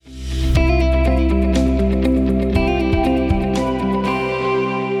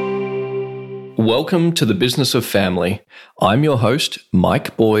Welcome to the Business of Family. I'm your host,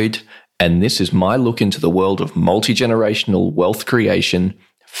 Mike Boyd, and this is my look into the world of multi-generational wealth creation,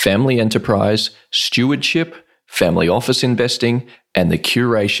 family enterprise, stewardship, family office investing, and the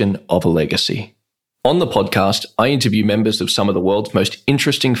curation of a legacy. On the podcast, I interview members of some of the world's most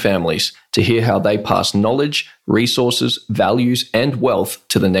interesting families to hear how they pass knowledge, resources, values, and wealth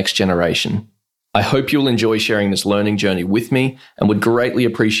to the next generation. I hope you'll enjoy sharing this learning journey with me and would greatly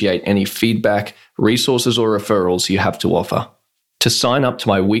appreciate any feedback, resources, or referrals you have to offer. To sign up to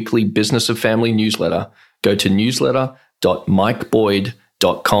my weekly Business of Family newsletter, go to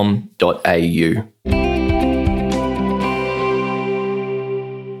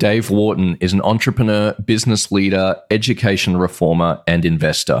newsletter.mikeboyd.com.au. Dave Whorton is an entrepreneur, business leader, education reformer, and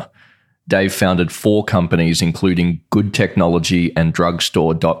investor. Dave founded 4 companies, including Good Technology and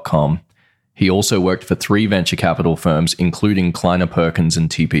Drugstore.com. He also worked for 3 venture capital firms, including Kleiner Perkins and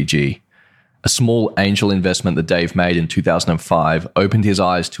TPG. A small angel investment that Dave made in 2005 opened his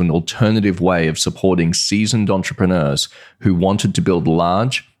eyes to an alternative way of supporting seasoned entrepreneurs who wanted to build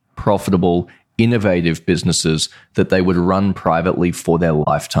large, profitable, innovative businesses that they would run privately for their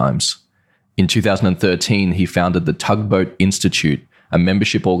lifetimes. In 2013, he founded the Tugboat Institute, a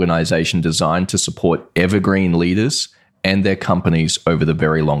membership organization designed to support evergreen leaders and their companies over the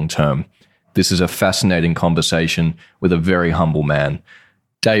very long term. This is a fascinating conversation with a very humble man.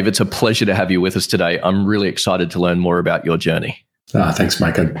 Dave, it's a pleasure to have you with us today. I'm really excited to learn more about your journey. Thanks,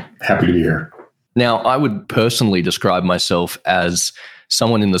 Mike. I'm happy to be here. Now, I would personally describe myself as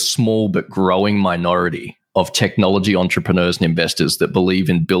someone in the small but growing minority of technology entrepreneurs and investors that believe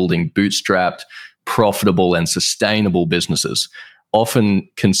in building bootstrapped, profitable, and sustainable businesses, often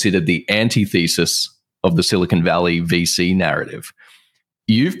considered the antithesis of the Silicon Valley VC narrative.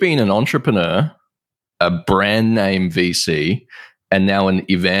 You've been an entrepreneur, a brand name VC, and now an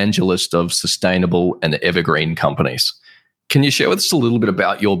evangelist of sustainable and evergreen companies. Can you share with us a little bit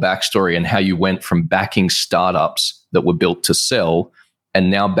about your backstory and how you went from backing startups that were built to sell and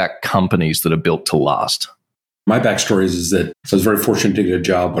now back companies that are built to last? My backstory is that I was very fortunate to get a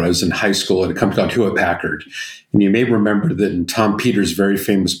job when I was in high school at a company called Hewlett-Packard. And you may remember that in Tom Peters' very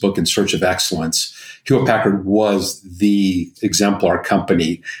famous book, In Search of Excellence, Hewlett-Packard was the exemplar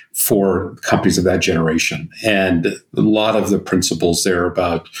company for companies of that generation. And a lot of the principles there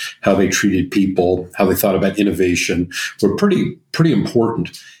about how they treated people, how they thought about innovation were pretty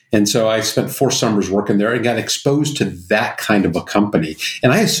important. And so I spent 4 summers working there and got exposed to that kind of a company.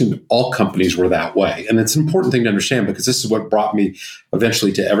 And I assumed all companies were that way. And it's an important thing to understand because this is what brought me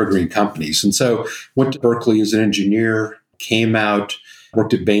eventually to evergreen companies. And so went to Berkeley as an engineer, came out,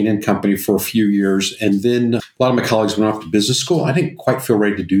 worked at Bain & Company for a few years. And then a lot of my colleagues went off to business school. I didn't quite feel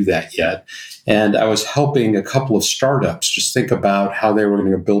ready to do that yet. And I was helping a couple of startups just think about how they were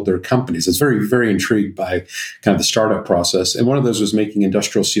going to build their companies. I was very, very intrigued by kind of the startup process. And one of those was making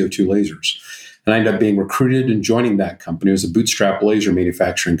industrial CO2 lasers. And I ended up being recruited and joining that company. It was a bootstrap laser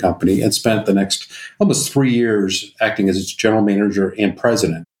manufacturing company and spent the next almost 3 years acting as its general manager and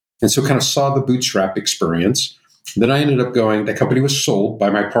president. And so kind of saw the bootstrap experience. Then I ended up that company was sold by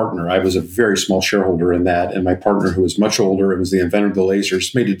my partner. I was a very small shareholder in that. And my partner, who was much older and was the inventor of the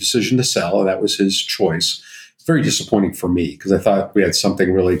lasers, made a decision to sell. And that was his choice. Very disappointing for me because I thought we had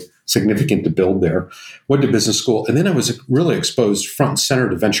something really significant to build there. Went to business school. And then I was really exposed front and center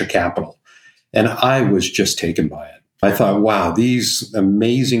to venture capital. And I was just taken by it. I thought, wow, these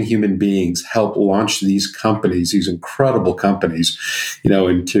amazing human beings help launch these companies, these incredible companies,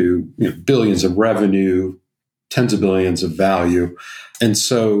 into billions of revenue, tens of billions of value. And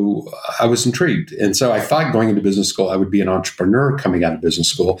so I was intrigued. And so I thought going into business school, I would be an entrepreneur coming out of business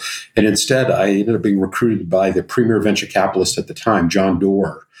school. And instead, I ended up being recruited by the premier venture capitalist at the time, John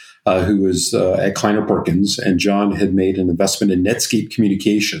Doerr, who was at Kleiner Perkins. And John had made an investment in Netscape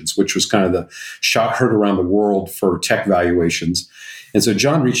Communications, which was kind of the shot heard around the world for tech valuations. And so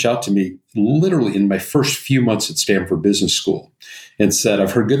John reached out to me literally in my first few months at Stanford Business School and said,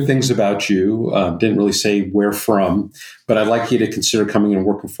 I've heard good things about you. Didn't really say where from, but I'd like you to consider coming and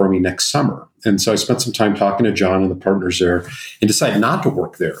working for me next summer. And so I spent some time talking to John and the partners there and decided not to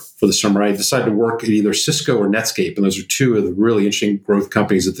work there for the summer. I decided to work at either Cisco or Netscape. And those are 2 of the really interesting growth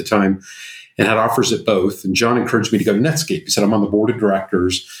companies at the time and had offers at both. And John encouraged me to go to Netscape. He said, I'm on the board of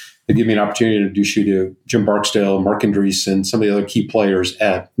directors. They give me an opportunity to introduce you to Jim Barksdale, Mark Andreessen, some of the other key players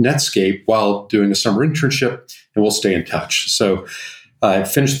at Netscape while doing a summer internship, and we'll stay in touch. So I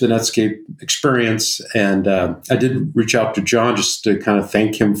finished the Netscape experience, and I did reach out to John just to kind of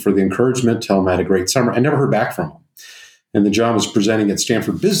thank him for the encouragement, tell him I had a great summer. I never heard back from him. And then John was presenting at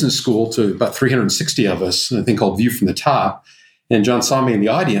Stanford Business School to about 360 of us, a thing called View from the Top. And John saw me in the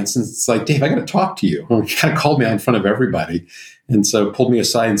audience and it's like, Dave, I got to talk to you. He kind of called me out in front of everybody. And so pulled me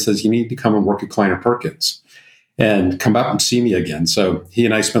aside and says, you need to come and work at Kleiner Perkins and come up and see me again. So he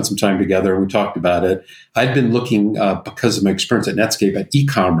and I spent some time together and we talked about it. I'd been looking, because of my experience at Netscape, at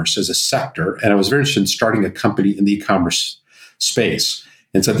e-commerce as a sector. And I was very interested in starting a company in the e-commerce space.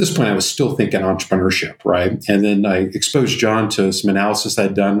 And so at this point, I was still thinking entrepreneurship, right? And then I exposed John to some analysis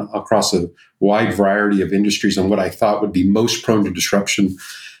I'd done across a wide variety of industries on what I thought would be most prone to disruption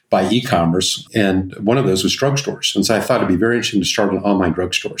by e-commerce. And one of those was drugstores. And so I thought it'd be very interesting to start an online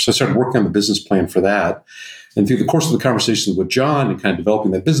drugstore. So I started working on the business plan for that. And through the course of the conversations with John and kind of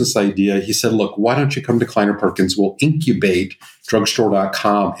developing that business idea, he said, look, why don't you come to Kleiner Perkins? We'll incubate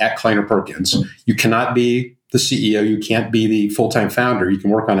drugstore.com at Kleiner Perkins. You cannot be the CEO. You can't be the full-time founder. You can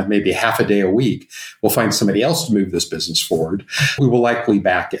work on it maybe half a day a week. We'll find somebody else to move this business forward. We will likely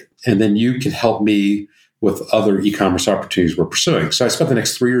back it. And then you can help me with other e-commerce opportunities we're pursuing. So I spent the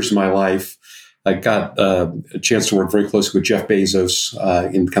next 3 years of my life. I got a chance to work very closely with Jeff Bezos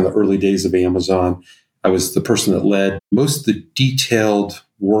in kind of the early days of Amazon. I was the person that led most of the detailed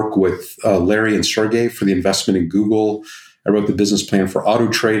work with Larry and Sergey for the investment in Google. I wrote the business plan for Auto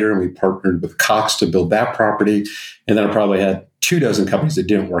Trader, and we partnered with Cox to build that property. And then I probably had 24 companies that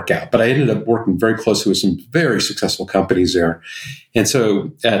didn't work out. But I ended up working very closely with some very successful companies there. And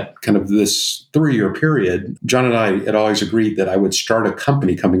so at kind of this 3-year period, John and I had always agreed that I would start a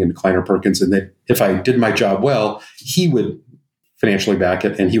company coming into Kleiner Perkins, and that if I did my job well, he would financially back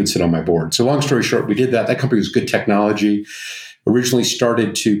it and he would sit on my board. So long story short, we did that. That company was good technology. Originally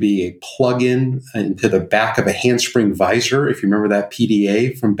started to be a plug-in into the back of a handspring visor. If you remember that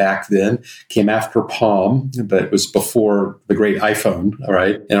PDA from back then, came after Palm, but it was before the great iPhone, all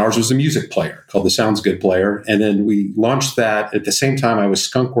right? And ours was a music player called the Sounds Good player. And then we launched that. At the same time, I was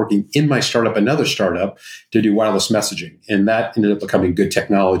skunk working in my startup, another startup, to do wireless messaging. And that ended up becoming Good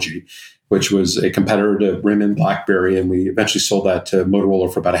Technology, which was a competitor to RIM and BlackBerry. And we eventually sold that to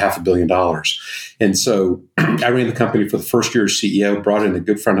Motorola for about $500 million. And so I ran the company for the first year as CEO, brought in a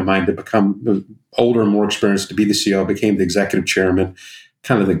good friend of mine to become older and more experienced to be the CEO, became the executive chairman,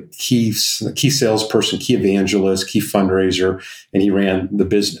 kind of the key salesperson, key evangelist, key fundraiser, and he ran the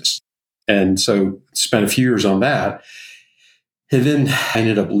business. And so spent a few years on that. And then I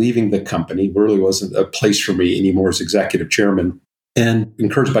ended up leaving the company. It really wasn't a place for me anymore as executive chairman. And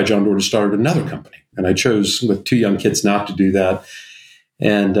encouraged by John Doerr to start another company. And I chose with 2 young kids not to do that,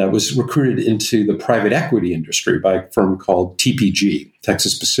 and was recruited into the private equity industry by a firm called TPG,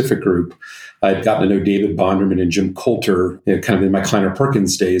 Texas Pacific Group. I'd gotten to know David Bonderman and Jim Coulter, kind of in my Kleiner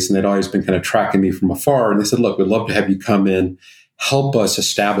Perkins days, and they'd always been kind of tracking me from afar. And they said, look, we'd love to have you come in, help us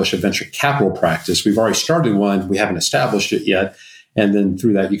establish a venture capital practice. We've already started one. We haven't established it yet. And then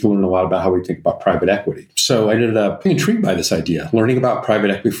through that, you can learn a lot about how we think about private equity. So I ended up being intrigued by this idea, learning about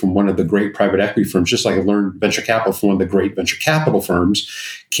private equity from one of the great private equity firms, just like I learned venture capital from one of the great venture capital firms,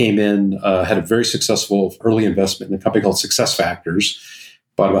 came in, had a very successful early investment in a company called Success Factors,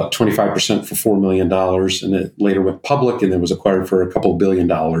 bought about 25% for $4 million, and it later went public and then was acquired for a couple of $1 billion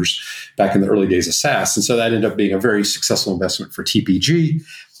back in the early days of SaaS. And so that ended up being a very successful investment for TPG.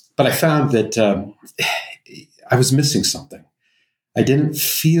 But I found that I was missing something. I didn't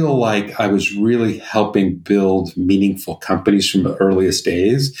feel like I was really helping build meaningful companies from the earliest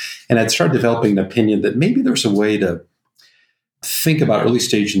days. And I'd started developing an opinion that maybe there's a way to think about early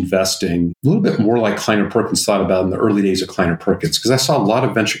stage investing a little bit more like Kleiner Perkins thought about in the early days of Kleiner Perkins, because I saw a lot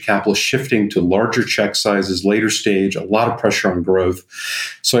of venture capital shifting to larger check sizes, later stage, a lot of pressure on growth.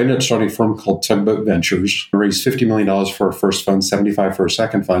 So I ended up starting a firm called Tugboat Ventures. I raised $50 million for our first fund, $75 for a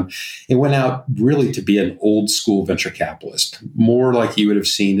second fund. It went out really to be an old school venture capitalist, more like you would have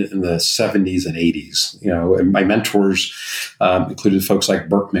seen it in the 70s and 80s. You know, and my mentors included folks like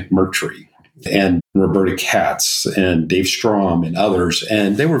Burt McMurtry and Roberta Katz and Dave Strom and others.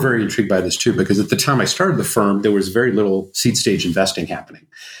 And they were very intrigued by this too, because at the time I started the firm, there was very little seed stage investing happening.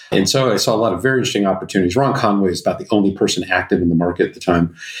 And so I saw a lot of very interesting opportunities. Ron Conway is about the only person active in the market at the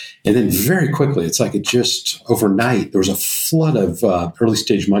time. And then very quickly, it's like it just overnight, there was a flood of early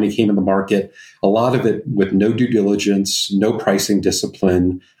stage money came in the market, a lot of it with no due diligence, no pricing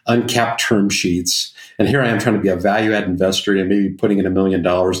discipline, uncapped term sheets. And here I am trying to be a value-add investor and maybe putting in $1 million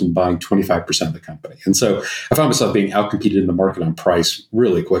and buying 25% of the company. And so I found myself being outcompeted in the market on price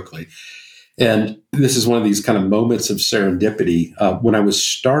really quickly. And this is one of these kind of moments of serendipity. When I was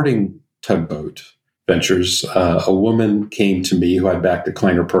starting Tugboat Ventures, a woman came to me who I'd backed at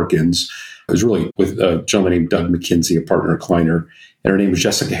Kleiner Perkins. It was really with a gentleman named Doug McKinsey, a partner at Kleiner, and her name was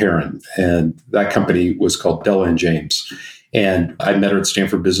Jessica Heron. And that company was called Della and James. And I met her at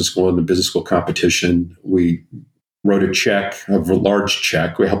Stanford Business School in the business school competition. We wrote a check, a large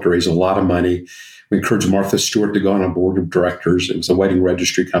check. We helped her raise a lot of money. We encouraged Martha Stewart to go on a board of directors. It was a wedding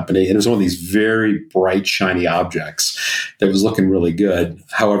registry company. And it was one of these very bright, shiny objects that was looking really good.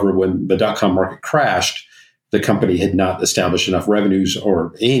 However, when the dot-com market crashed, the company had not established enough revenues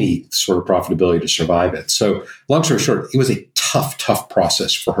or any sort of profitability to survive it. So long story short, it was a tough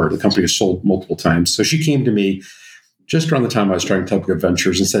process for her. The company was sold multiple times. So she came to me just around the time I was starting Tugboat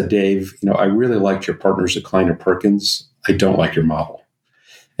Ventures and said, Dave, I really liked your partners at Kleiner Perkins. I don't like your model.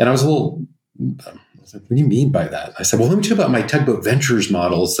 And I was like, what do you mean by that? I said, well, let me tell you about my Tugboat Ventures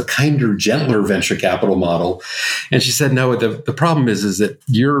model. It's the kinder, gentler venture capital model. And she said, no, the problem is that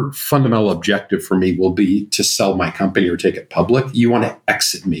your fundamental objective for me will be to sell my company or take it public. You want to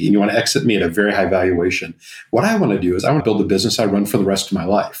exit me, and you want to exit me at a very high valuation. What I want to do is I want to build a business I run for the rest of my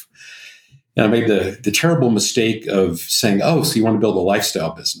life. And I made the terrible mistake of saying, oh, so you want to build a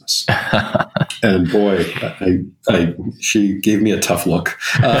lifestyle business. And boy, she gave me a tough look.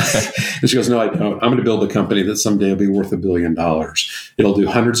 And she goes, no, I don't. I'm going to build a company that someday will be worth $1 billion. It'll do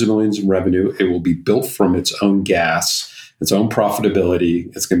hundreds of millions in revenue. It will be built from its own gas, its own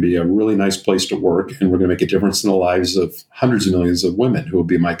profitability. It's going to be a really nice place to work. And we're going to make a difference in the lives of hundreds of millions of women who will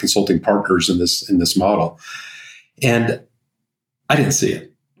be my consulting partners in this model. And I didn't see it.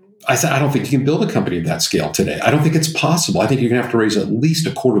 I said, I don't think you can build a company of that scale today. I don't think it's possible. I think you're going to have to raise at least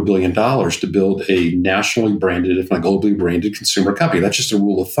 $250 million to build a nationally branded, if not globally branded, consumer company. That's just a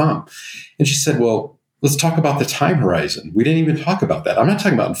rule of thumb. And she said, well, let's talk about the time horizon. We didn't even talk about that. I'm not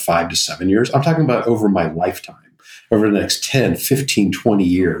talking about in 5 to 7 years. I'm talking about over my lifetime, over the next 10, 15, 20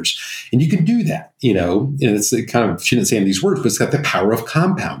 years. And you can do that, and it's kind of, she didn't say in these words, but it's got the power of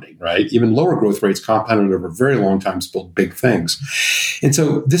compounding, right? Even lower growth rates compounded over a very long time to build big things. And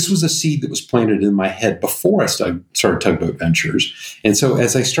so this was a seed that was planted in my head before I started Tugboat Ventures. And so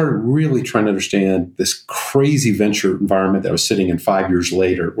as I started really trying to understand this crazy venture environment that I was sitting in 5 years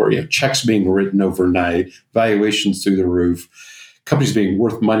later, where checks being written overnight, valuations through the roof, companies being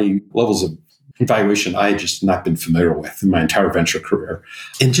worth money, levels of valuation I had just not been familiar with in my entire venture career.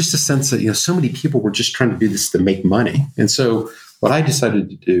 And just a sense that, so many people were just trying to do this to make money. And so what I decided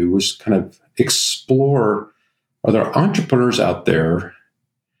to do was kind of explore, are there entrepreneurs out there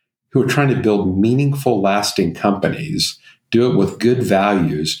who are trying to build meaningful, lasting companies, do it with good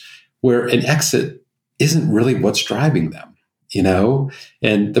values, where an exit isn't really what's driving them?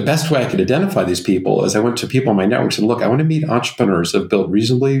 And the best way I could identify these people is I went to people on my network and said, look, I want to meet entrepreneurs that have built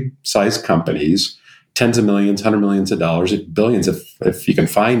reasonably sized companies, tens of millions, $100 millions of dollars, billions if you can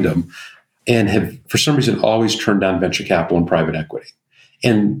find them, and have, for some reason, always turned down venture capital and private equity.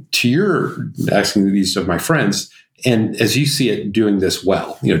 And to your asking these of my friends, and as you see it doing this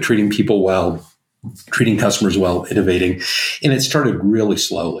well, treating people well, treating customers well, innovating, and it started really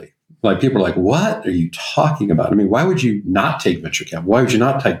slowly. Like people are like, what are you talking about? I mean, why would you not take venture capital? Why would you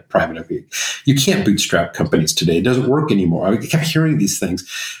not take private equity? You can't bootstrap companies today. It doesn't work anymore. I kept hearing these things.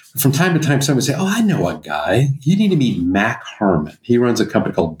 From time to time, someone would say, oh, I know a guy. You need to meet Mac Harmon. He runs a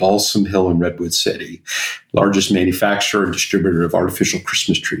company called Balsam Hill in Redwood City, largest manufacturer and distributor of artificial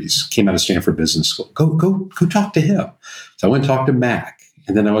Christmas trees. Came out of Stanford Business School. Go talk to him. So I went and talked to Mac.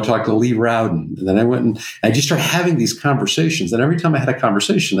 And then I would talk to Lee Rowden. And then I went and I just started having these conversations. And every time I had a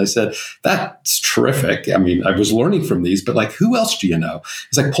conversation, I said, that's terrific. I mean, I was learning from these, but like, who else do you know?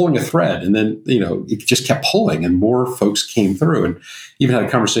 It's like pulling a thread. And then, it just kept pulling and more folks came through. And even had a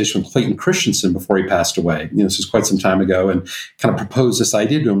conversation with Clayton Christensen before he passed away. This was quite some time ago, and kind of proposed this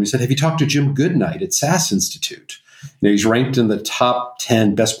idea to him. He said, have you talked to Jim Goodnight at SAS Institute? He's ranked in the top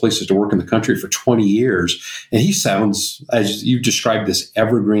 10 best places to work in the country for 20 years. And he sounds, as you described, this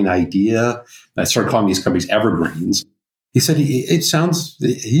evergreen idea. I started calling these companies evergreens. He said, it sounds,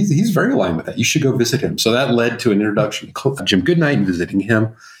 he's very aligned with that. You should go visit him. So that led to an introduction to Jim Goodnight and visiting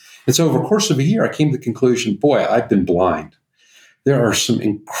him. And so over the course of a year, I came to the conclusion, boy, I've been blind. There are some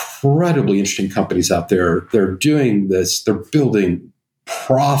incredibly interesting companies out there. They're doing this. They're building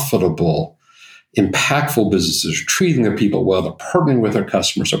profitable, impactful businesses, treating their people well, they're partnering with their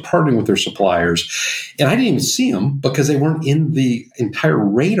customers, they're partnering with their suppliers. And I didn't even see them because they weren't in the entire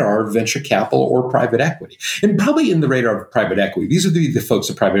radar of venture capital or private equity. And probably in the radar of private equity. These are the folks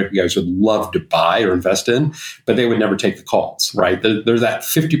that private equity guys would love to buy or invest in, but they would never take the calls, right? There's that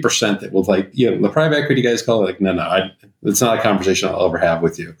 50% that will the private equity guys call it no, it's not a conversation I'll ever have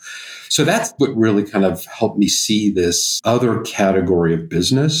with you. So that's what really kind of helped me see this other category of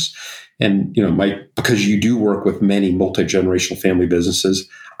business. And, because you do work with many multi-generational family businesses,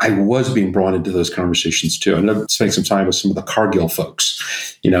 I was being brought into those conversations too. I ended up spending some time with some of the Cargill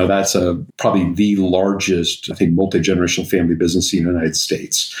folks. That's probably the largest, I think, multi-generational family business in the United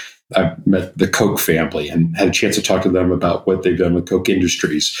States. I met the Koch family and had a chance to talk to them about what they've done with Koch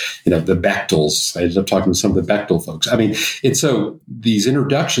Industries, the Bechtels. I ended up talking to some of the Bechtel folks. And so these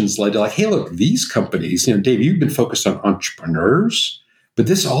introductions led to like, hey, look, these companies, Dave, you've been focused on entrepreneurs, but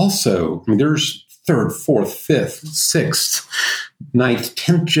this also, there's third, fourth, fifth, sixth, ninth,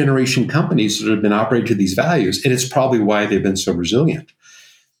 10th generation companies that have been operating to these values. And it's probably why they've been so resilient.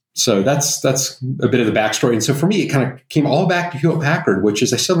 So that's a bit of the backstory. And so for me, it kind of came all back to Hewlett-Packard, which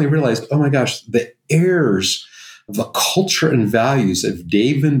is I suddenly realized, oh my gosh, the heirs of the culture and values of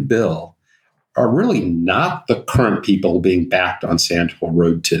Dave and Bill are really not the current people being backed on Sand Hill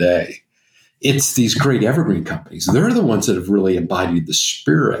Road today. It's these great evergreen companies. They're the ones that have really embodied the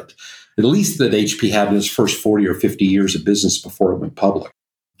spirit, at least that HP had in its first 40 or 50 years of business before it went public.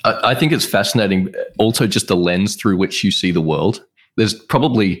 I think it's fascinating also just the lens through which you see the world. There's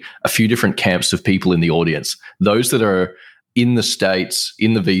probably a few different camps of people in the audience. Those that are in the States,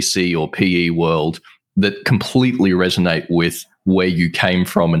 in the VC or PE world, that completely resonate with where you came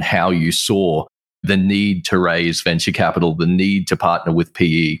from and how you saw the need to raise venture capital, the need to partner with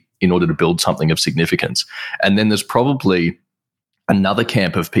PE in order to build something of significance. And then there's probably another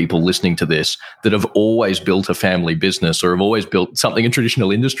camp of people listening to this that have always built a family business or have always built something in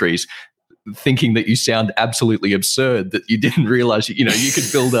traditional industries, thinking that you sound absolutely absurd, that you didn't realize, you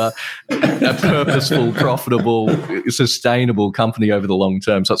could build a purposeful, profitable, sustainable company over the long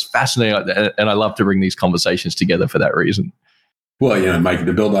term. So it's fascinating. And I love to bring these conversations together for that reason. Well, Mike,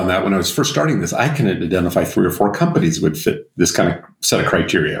 to build on that, when I was first starting this, I can identify 3 or 4 companies that would fit this kind of set of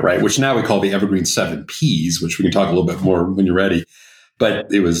criteria, right? Which now we call the Evergreen 7 Ps, which we can talk a little bit more when you're ready.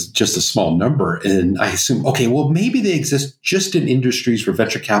 But it was just a small number. And I assume, okay, well, maybe they exist just in industries where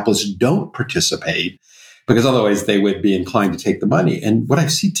venture capitalists don't participate, because otherwise they would be inclined to take the money. And what I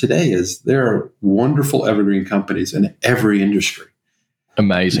see today is there are wonderful evergreen companies in every industry.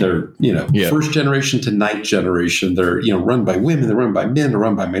 Amazing. They're, first generation to ninth generation. They're, run by women, they're run by men, they're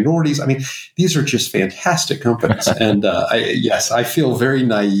run by minorities. These are just fantastic companies. And I feel very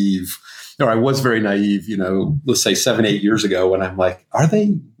naive. Or I was very naive, let's say 7-8 years ago, when I'm like, are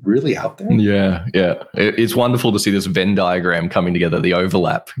they really out there? Yeah. It's wonderful to see this Venn diagram coming together, the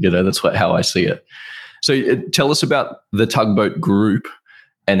overlap. That's how I see it. So tell us about the Tugboat Group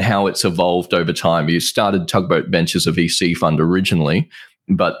and how it's evolved over time. You started Tugboat Ventures, a VC fund originally,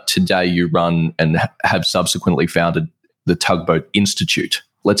 but today you run and have subsequently founded the Tugboat Institute.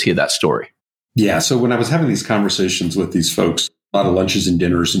 Let's hear that story. Yeah. So when I was having these conversations with these folks, a lot of lunches and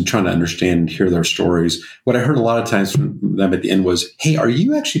dinners and trying to understand and hear their stories, what I heard a lot of times from them at the end was, hey, are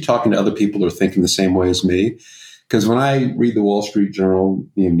you actually talking to other people who are thinking the same way as me? Because when I read the Wall Street Journal,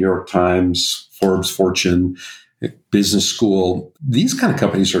 New York Times, Forbes, Fortune, Business School, these kind of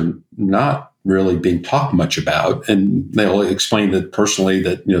companies are not really being talked much about. And they'll explain that personally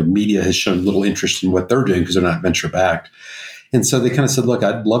that, media has shown little interest in what they're doing because they're not venture backed. And so they kind of said, look,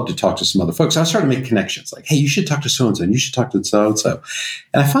 I'd love to talk to some other folks. So I started to make connections like, hey, you should talk to so-and-so and you should talk to so-and-so.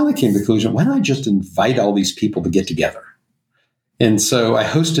 And I finally came to the conclusion, why don't I just invite all these people to get together? And so I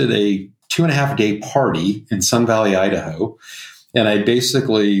hosted a 2.5-day party in Sun Valley, Idaho. And I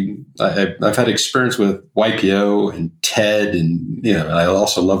basically, I've had experience with YPO and TED, and I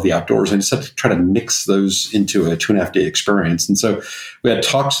also love the outdoors. I just had to try to mix those into a 2.5-day experience. And so we had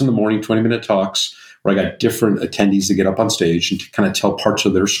talks in the morning, 20-minute talks, where I got different attendees to get up on stage and to kind of tell parts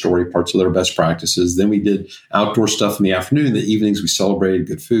of their story, parts of their best practices. Then we did outdoor stuff in the afternoon. In the evenings, we celebrated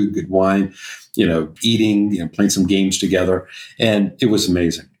good food, good wine, eating, playing some games together. And it was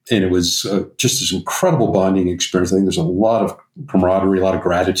amazing. And it was just this incredible bonding experience. I think there's a lot of camaraderie, a lot of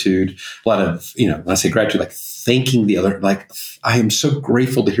gratitude, a lot of, when I say gratitude, like thanking the other, like, I am so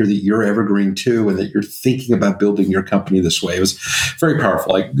grateful to hear that you're evergreen too, and that you're thinking about building your company this way. It was very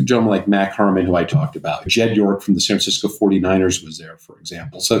powerful. Like a gentleman like Mac Harmon, who I talked about, Jed York from the San Francisco 49ers was there, for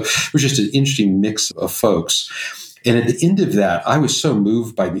example. So it was just an interesting mix of folks. And at the end of that, I was so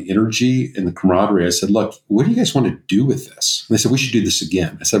moved by the energy and the camaraderie. I said, look, what do you guys want to do with this? And they said, we should do this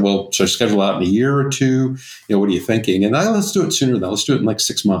again. I said, well, should I schedule out in a year or two? What are you thinking? And let's do it sooner than that. Let's do it in like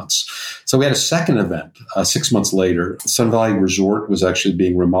 6 months. So we had a second event 6 months later. Sun Valley Resort was actually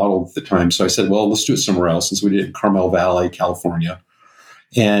being remodeled at the time. So I said, well, let's do it somewhere else. And so we did it in Carmel Valley, California.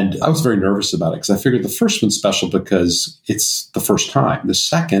 And I was very nervous about it because I figured the first one's special because it's the first time. The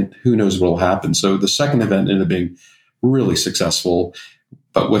second, who knows what will happen. So the second event ended up being really successful.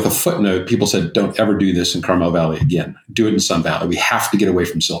 But with a footnote, people said, don't ever do this in Carmel Valley again. Do it in Sun Valley. We have to get away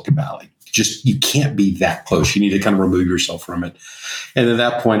from Silicon Valley. You can't be that close. You need to kind of remove yourself from it. And at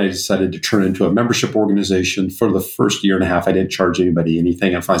that point, I decided to turn it into a membership organization. For the first year and a half, I didn't charge anybody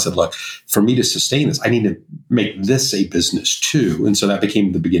anything. And finally said, look, for me to sustain this, I need to make this a business too. And so that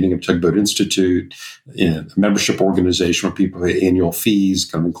became the beginning of Tugboat Institute, a membership organization where people pay annual fees,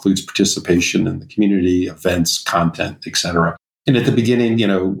 kind of includes participation in the community, events, content, et cetera. And at the beginning,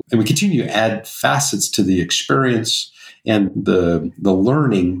 and we continue to add facets to the experience and the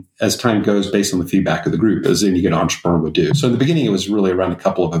learning as time goes based on the feedback of the group, as any good entrepreneur would do. So in the beginning, it was really around a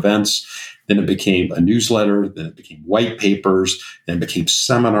couple of events. Then it became a newsletter. Then it became white papers. Then it became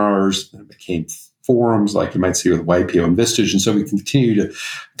seminars. Then it became forums like you might see with YPO and Vistage. And so we continue to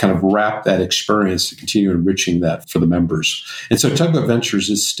kind of wrap that experience to continue enriching that for the members. And so Tugboat Ventures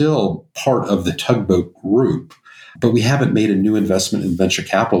is still part of the Tugboat group, but we haven't made a new investment in venture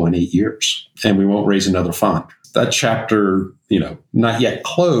capital in 8 years, and we won't raise another fund. That chapter, not yet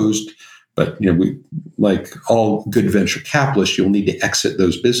closed, but we, like all good venture capitalists, you'll need to exit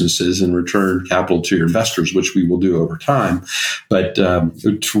those businesses and return capital to your investors, which we will do over time. But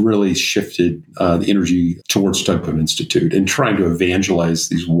it's really shifted the energy towards Tugboat Institute and trying to evangelize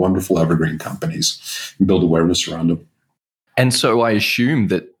these wonderful evergreen companies and build awareness around them. And so I assume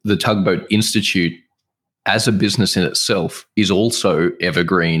that the Tugboat Institute, as a business in itself, is also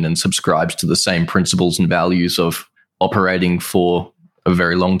evergreen and subscribes to the same principles and values of operating for a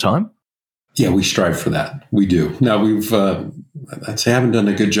very long time? Yeah, we strive for that. We do. Now, I'd say I haven't done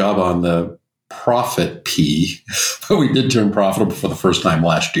a good job on the profit P, but we did turn profitable for the first time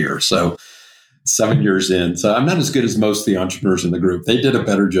last year. So 7 years in. So I'm not as good as most of the entrepreneurs in the group. They did a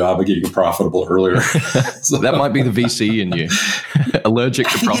better job of getting profitable earlier. So that might be the VC in you. Allergic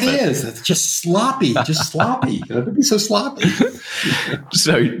to profit. It is. It's just sloppy. Don't be so sloppy.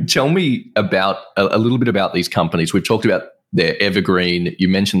 So tell me about a little bit about these companies. We've talked about their evergreen. You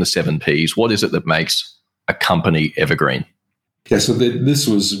mentioned the 7 Ps. What is it that makes a company evergreen? Yeah, so this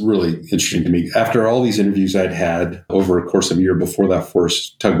was really interesting to me. After all these interviews I'd had over a course of a year before that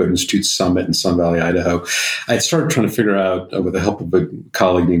first Tugboat Institute Summit in Sun Valley, Idaho, I started trying to figure out, with the help of a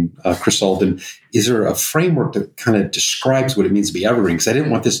colleague named Chris Alden, is there a framework that kind of describes what it means to be evergreen? Because I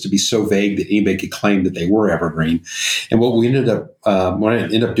didn't want this to be so vague that anybody could claim that they were evergreen. And what we what I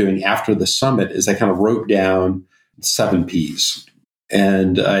ended up doing after the summit is I kind of wrote down 7 Ps.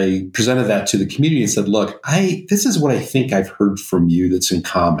 And I presented that to the community and said, look, this is what I think I've heard from you that's in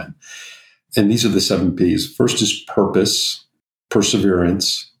common. And these are the 7 Ps. First is purpose,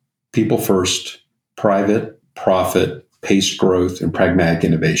 perseverance, people first, private, profit, paced growth, and pragmatic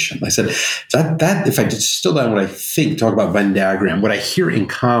innovation. I said, that if I distill down what I think, talk about Venn diagram, what I hear in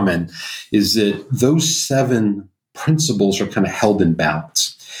common is that those 7 principles are kind of held in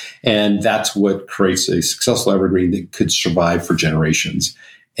balance. And that's what creates a successful evergreen that could survive for generations.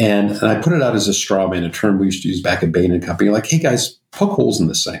 And I put it out as a straw man, a term we used to use back at Bain & Company, like, hey, guys, poke holes in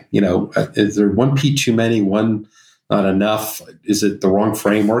this thing. Is there 1 P too many, 1 not enough? Is it the wrong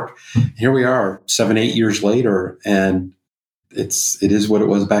framework? Here we are 7-8 years later, and it is what it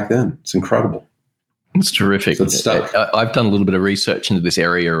was back then. It's incredible. It's terrific. So it's stuck. I've done a little bit of research into this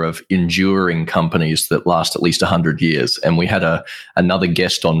area of enduring companies that last at least 100 years. And we had another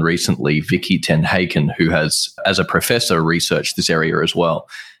guest on recently, Vicky Ten Haken, who has, as a professor, researched this area as well.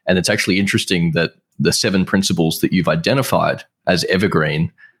 And it's actually interesting that the 7 principles that you've identified as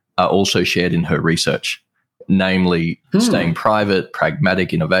evergreen are also shared in her research, namely staying private,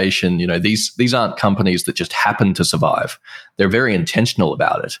 pragmatic innovation. These aren't companies that just happen to survive. They're very intentional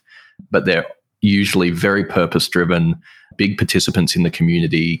about it, but they're usually very purpose-driven, big participants in the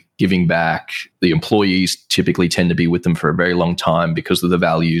community, giving back. The employees typically tend to be with them for a very long time because of the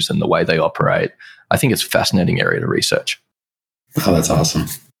values and the way they operate. I think it's a fascinating area to research. Oh, that's awesome.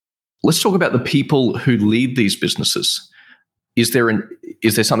 Let's talk about the people who lead these businesses. Is there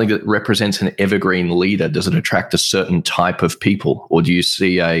something that represents an evergreen leader? Does it attract a certain type of people? Or do you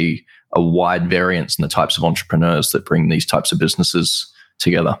see a wide variance in the types of entrepreneurs that bring these types of businesses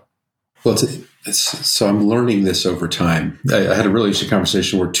together? Well, so I'm learning this over time. I had a really interesting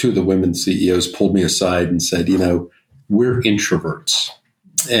conversation where 2 of the women CEOs pulled me aside and said, we're introverts,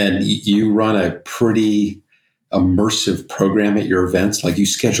 and you run a pretty immersive program at your events. Like, you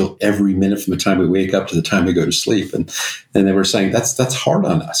schedule every minute from the time we wake up to the time we go to sleep. And they were saying that's hard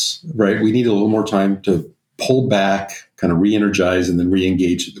on us, right? We need a little more time to pull back, kind of re-energize, and then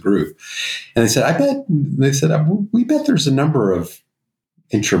re-engage the group. And we bet there's a number of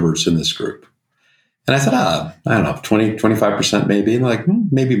introverts in this group. And I said, I don't know, 20, 25% maybe. And like,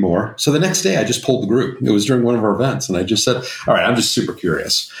 maybe more. So the next day I just pulled the group. It was during one of our events. And I just said, all right, I'm just super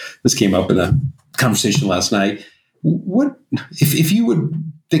curious. This came up in a conversation last night. What, if you would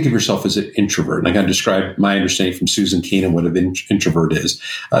think of yourself as an introvert, and I kind of described my understanding from Susan Keenan what an introvert is,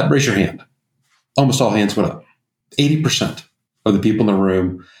 raise your hand. Almost all hands went up. 80% of the people in the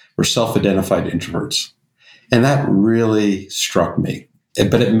room were self-identified introverts. And that really struck me.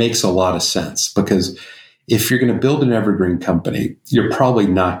 But it makes a lot of sense, because if you're going to build an evergreen company, you're probably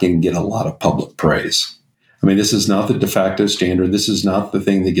not going to get a lot of public praise. I mean, this is not the de facto standard. This is not the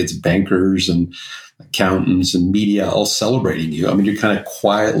thing that gets bankers and accountants and media all celebrating you. I mean, you're kind of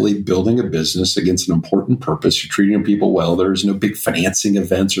quietly building a business against an important purpose. You're treating people well. There's no big financing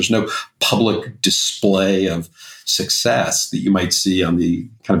events. There's no public display of success that you might see on the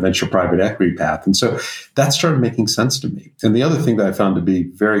kind of venture private equity path. And so that started making sense to me. And the other thing that I found to be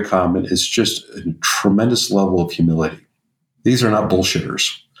very common is just a tremendous level of humility. These are not bullshitters.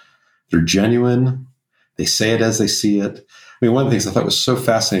 They're genuine. They say it as they see it. I mean, one of the things I thought was so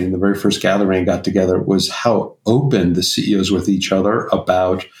fascinating, the very first gathering I got together, was how open the CEOs with each other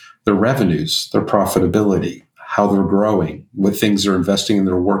about their revenues, their profitability, how they're growing, what things they're investing in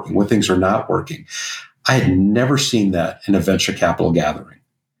that are working, what things are not working. I had never seen that in a venture capital gathering.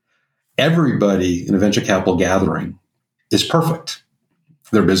 Everybody in a venture capital gathering is perfect.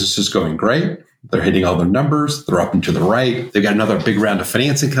 Their business is going great. They're hitting all their numbers. They're up and to the right. They've got another big round of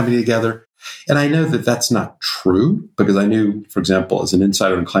financing coming together. And I know that that's not true, because I knew, for example, as an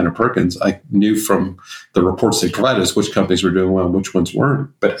insider in Kleiner Perkins, I knew from the reports they provided us which companies were doing well and which ones weren't.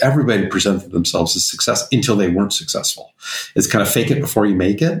 But everybody presented themselves as success until they weren't successful. It's kind of fake it before you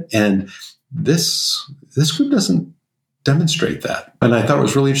make it. And this group doesn't demonstrate that. And I thought it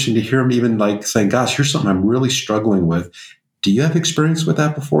was really interesting to hear them even like saying, gosh, here's something I'm really struggling with. Do you have experience with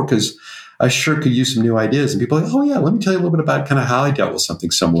that before? Because I sure could use some new ideas. And people are like, oh yeah, let me tell you a little bit about kind of how I dealt with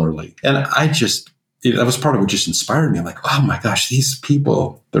something similarly. And I just, that was part of what just inspired me. I'm like, oh my gosh, these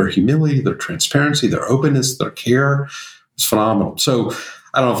people, their humility, their transparency, their openness, their care is phenomenal. So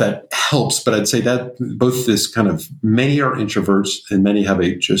I don't know if that helps, but I'd say that both this kind of, many are introverts and many have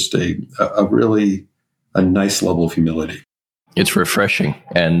a really nice level of humility. It's refreshing,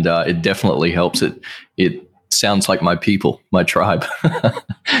 and it definitely helps. It sounds like my people, my tribe.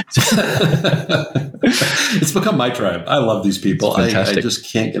 It's become my tribe. I love these people. I just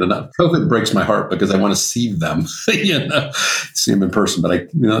can't get enough. COVID breaks my heart because I want to see them, see them in person, but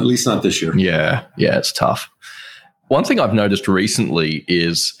at least not this year. Yeah, it's tough. One thing I've noticed recently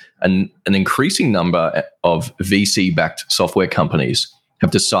is an increasing number of VC-backed software companies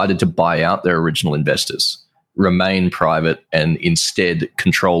have decided to buy out their original investors, remain private, and instead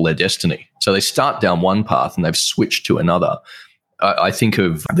control their destiny. So they start down one path and they've switched to another. I think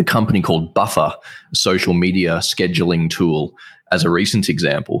of the company called Buffer, a social media scheduling tool, as a recent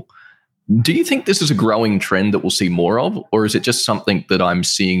example. Do you think this is a growing trend that we'll see more of, or is it just something that I'm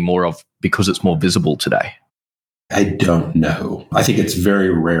seeing more of because it's more visible today? I don't know. I think it's very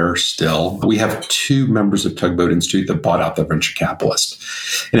rare still. We have 2 members of Tugboat Institute that bought out the venture capitalist.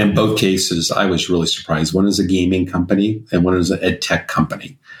 And in both cases, I was really surprised. One is a gaming company and one is an ed tech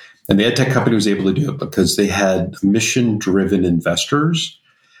company. And the ed tech company was able to do it because they had mission-driven investors.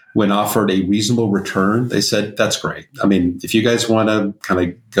 When offered a reasonable return, they said, that's great. I mean, if you guys want to kind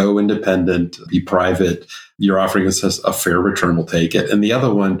of go independent, be private, you're offering us a fair return, we'll take it. And the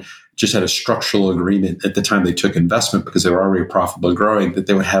other one just had a structural agreement at the time they took investment, because they were already profitable and growing, that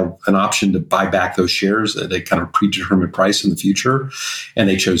they would have an option to buy back those shares at a kind of predetermined price in the future. And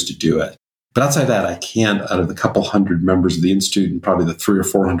they chose to do it. But outside that, I can't, out of the couple hundred members of the Institute and probably the 300 or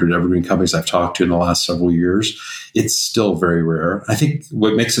 400 evergreen companies I've talked to in the last several years, it's still very rare. I think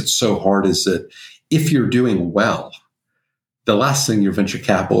what makes it so hard is that if you're doing well, the last thing your venture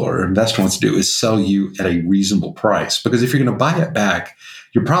capital or investor wants to do is sell you at a reasonable price. Because if you're going to buy it back,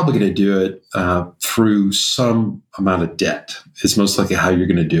 you're probably going to do it through some amount of debt. It's most likely how you're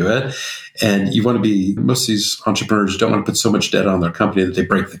going to do it. And you want to be, most of these entrepreneurs don't want to put so much debt on their company that they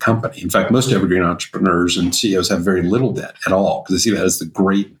break the company. In fact, most evergreen entrepreneurs and CEOs have very little debt at all, because they see that as the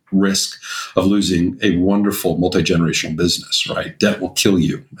great risk of losing a wonderful multi-generational business, right? Debt will kill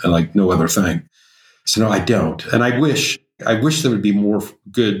you, and like no other thing. So no, I don't. And I wish there would be more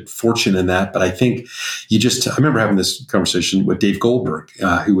good fortune in that. But I think I remember having this conversation with Dave Goldberg,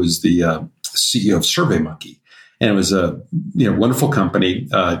 who was the CEO of SurveyMonkey. And it was a wonderful company,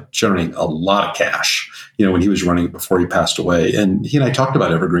 generating a lot of cash, when he was running it before he passed away. And he and I talked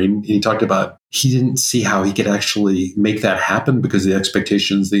about Evergreen. And he talked about he didn't see how he could actually make that happen, because the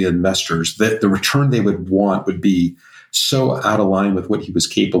expectations, the investors, that the return they would want would be so out of line with what he was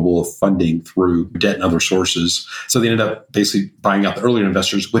capable of funding through debt and other sources. So they ended up basically buying out the earlier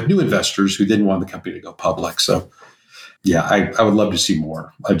investors with new investors who didn't want the company to go public. So yeah, I would love to see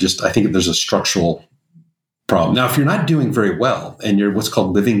more. I think there's a structural problem. Now, if you're not doing very well and you're what's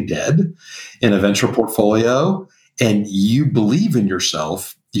called living dead in a venture portfolio and you believe in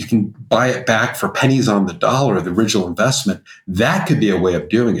yourself, you can buy it back for pennies on the dollar, the original investment. That could be a way of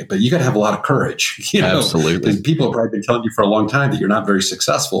doing it, but you got to have a lot of courage. Absolutely. Because people have probably been telling you for a long time that you're not very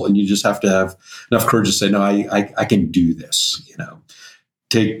successful, and you just have to have enough courage to say, no, I can do this.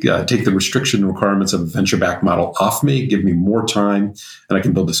 Take the restriction requirements of a venture-backed model off me, give me more time, and I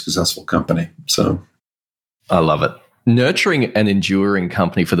can build a successful company. So I love it. Nurturing an enduring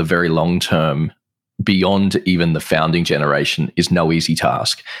company for the very long term, beyond even the founding generation, is no easy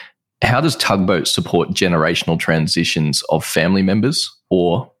task. How does Tugboat support generational transitions of family members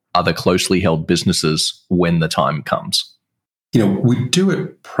or other closely held businesses when the time comes? We do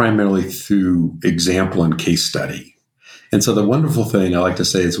it primarily through example and case study. And so the wonderful thing I like to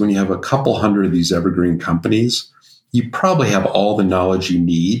say is when you have a couple hundred of these evergreen companies, you probably have all the knowledge you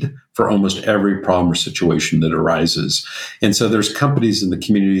need for almost every problem or situation that arises. And so there's companies in the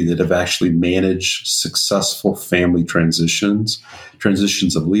community that have actually managed successful family transitions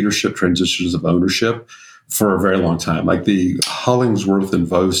of leadership, transitions of ownership for a very long time. Like the Hollingsworth and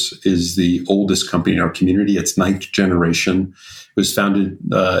Vos is the oldest company in our community. It's ninth generation. It was founded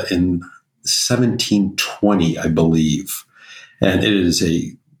in 1720, I believe. And it is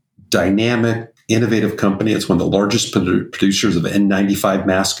a dynamic, innovative company. It's one of the largest producers of N95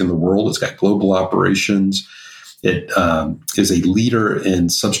 masks in the world. It's got global operations. It is a leader in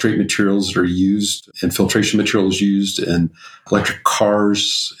substrate materials that are used and filtration materials used in electric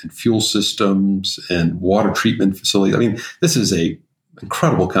cars and fuel systems and water treatment facilities. I mean, this is a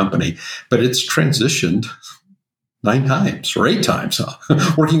incredible company, but it's transitioned 9 times or 8 times,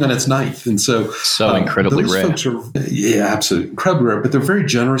 working on its 9th. And so incredibly those rare. Folks are, absolutely incredibly rare, but they're very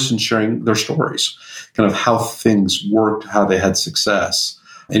generous in sharing their stories, kind of how things worked, how they had success.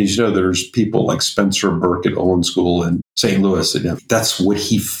 And there's people like Spencer Burke at Olin School in St. Louis. That's what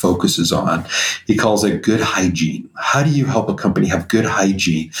he focuses on. He calls it good hygiene. How do you help a company have good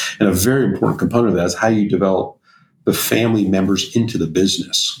hygiene? And a very important component of that is how you develop the family members into the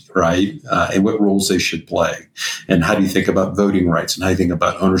business, right? And what roles they should play. And how do you think about voting rights and how do you think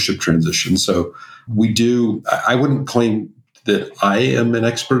about ownership transition? So I wouldn't claim that I am an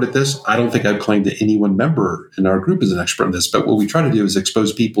expert at this. I don't think I'd claim that any one member in our group is an expert in this, but what we try to do is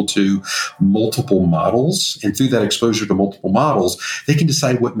expose people to multiple models. And through that exposure to multiple models, they can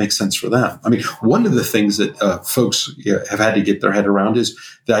decide what makes sense for them. I mean, one of the things that folks have had to get their head around is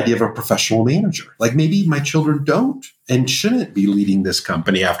the idea of a professional manager. Like maybe my children don't and shouldn't be leading this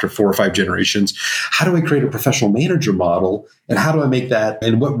company after 4 or 5 generations. How do I create a professional manager model? And how do I make that?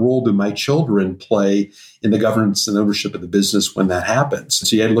 And what role do my children play in the governance and ownership of the business when that happens?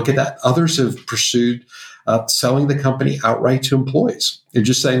 So you had to look at that. Others have pursued selling the company outright to employees and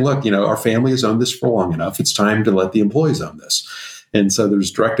just saying, look, our family has owned this for long enough. It's time to let the employees own this. And so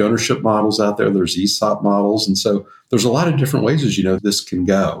there's direct ownership models out there. There's ESOP models. And so there's a lot of different ways, as this can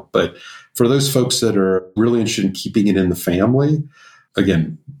go. But for those folks that are really interested in keeping it in the family,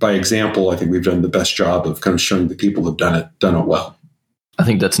 again, by example, I think we've done the best job of kind of showing the people who've done it well. I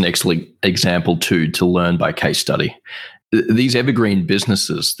think that's an excellent example too, to learn by case study. These evergreen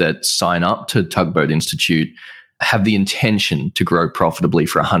businesses that sign up to Tugboat Institute have the intention to grow profitably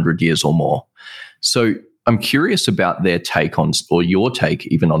for 100 years or more. So I'm curious about their take on, or your take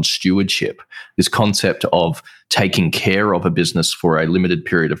even on stewardship, this concept of taking care of a business for a limited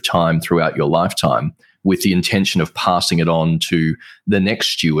period of time throughout your lifetime with the intention of passing it on to the next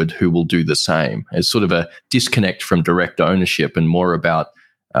steward who will do the same. It's sort of a disconnect from direct ownership and more about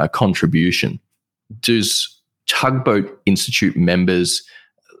contribution. Does Tugboat Institute members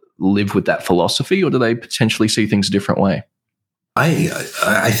live with that philosophy, or do they potentially see things a different way?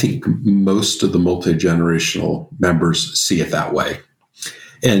 I think most of the multi-generational members see it that way.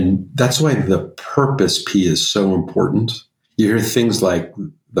 And that's why the purpose P is so important. You hear things like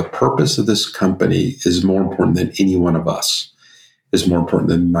the purpose of this company is more important than any one of us, is more important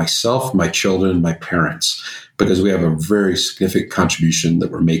than myself, my children, my parents, because we have a very significant contribution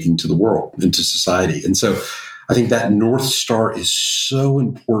that we're making to the world and to society. And so I think that North Star is so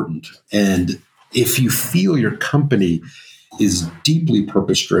important. And if you feel your company is deeply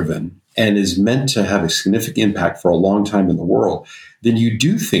purpose-driven and is meant to have a significant impact for a long time in the world, then you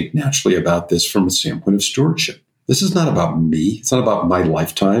do think naturally about this from a standpoint of stewardship. This is not about me. It's not about my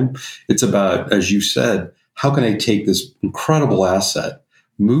lifetime. It's about, as you said, how can I take this incredible asset,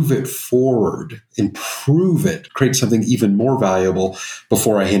 move it forward, improve it, create something even more valuable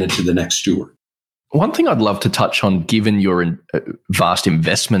before I hand it to the next steward. One thing I'd love to touch on, given your vast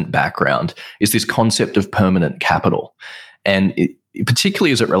investment background, is this concept of permanent capital. And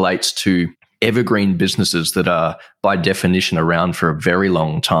particularly as it relates to evergreen businesses that are, by definition, around for a very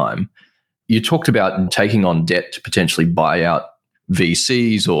long time. You talked about taking on debt to potentially buy out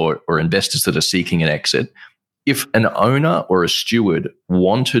VCs or investors that are seeking an exit. If an owner or a steward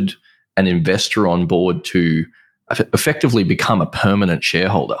wanted an investor on board to effectively become a permanent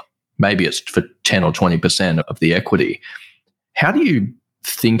shareholder, maybe it's for 10 or 20% of the equity, how do you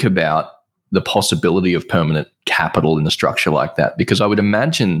think about the possibility of permanent capital in a structure like that? Because I would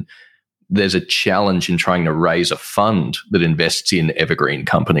imagine there's a challenge in trying to raise a fund that invests in evergreen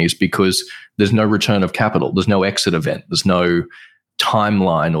companies because there's no return of capital. There's no exit event. There's no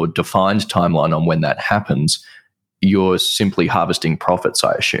timeline or defined timeline on when that happens. You're simply harvesting profits,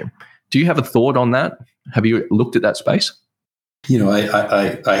 I assume. Do you have a thought on that? Have you looked at that space?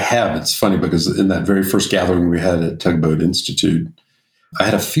 I have. It's funny because in that very first gathering we had at Tugboat Institute, I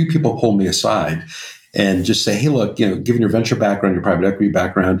had a few people pull me aside and just say, hey, look, given your venture background, your private equity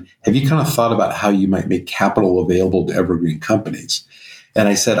background, have you kind of thought about how you might make capital available to evergreen companies? And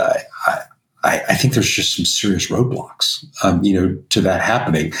I said, I think there's just some serious roadblocks, to that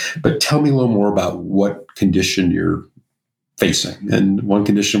happening. But tell me a little more about what condition you're facing. And one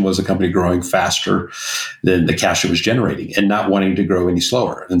condition was a company growing faster than the cash it was generating and not wanting to grow any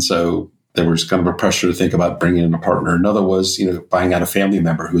slower. And so there was kind of a pressure to think about bringing in a partner. Another was, buying out a family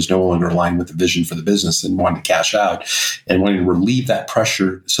member who was no longer aligned with the vision for the business and wanted to cash out and wanting to relieve that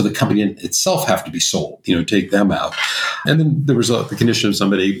pressure so the company itself have to be sold, take them out. And then there was the condition of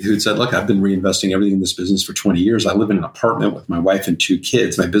somebody who had said, look, I've been reinvesting everything in this business for 20 years. I live in an apartment with my wife and 2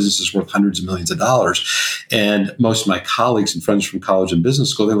 kids. My business is worth hundreds of millions of dollars. And most of my colleagues and friends from college and business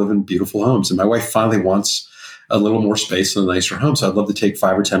school, they live in beautiful homes. And my wife finally wants a little more space and a nicer home. So I'd love to take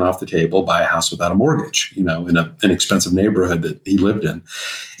 5 or 10 off the table, buy a house without a mortgage, in an expensive neighborhood that he lived in.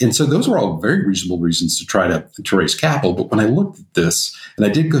 And so those were all very reasonable reasons to try to raise capital. But when I looked at this, and I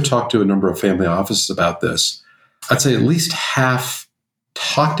did go talk to a number of family offices about this, I'd say at least half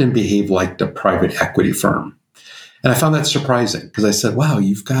talked and behaved like a private equity firm. And I found that surprising because I said, wow,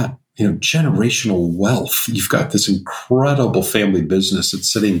 you've got generational wealth. You've got this incredible family business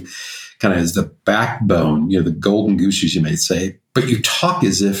that's sitting kind of as the backbone, the golden goose, as you may say, but you talk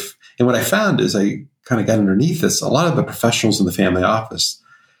as if, and what I found is I kind of got underneath this, a lot of the professionals in the family office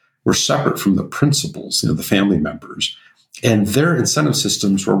were separate from the principals, the family members, and their incentive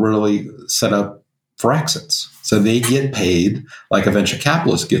systems were really set up for exits. So they get paid like a venture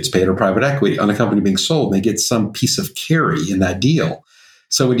capitalist gets paid or private equity on a company being sold, and they get some piece of carry in that deal.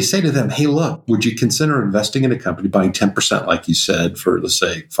 So when you say to them, hey, look, would you consider investing in a company, buying 10%, like you said, for, let's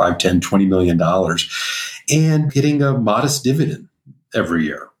say, $5, $10, $20 million and getting a modest dividend every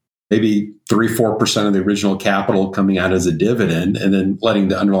year, maybe 3-4% of the original capital coming out as a dividend, and then letting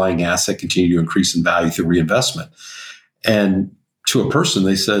the underlying asset continue to increase in value through reinvestment. And to a person,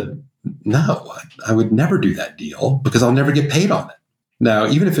 they said, no, I would never do that deal because I'll never get paid on it. Now,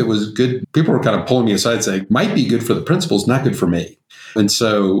 even if it was good, people were kind of pulling me aside saying, might be good for the principals, not good for me. And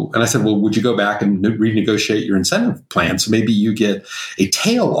I said, well, would you go back and renegotiate your incentive plan? So maybe you get a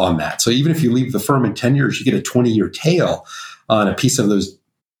tail on that. So even if you leave the firm in 10 years, you get a 20-year tail on a piece of those.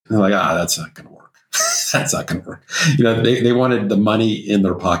 They're like, that's not going to work. That's not going to work. They wanted the money in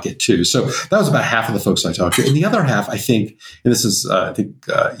their pocket too. So that was about half of the folks I talked to. And the other half, I think, and this is,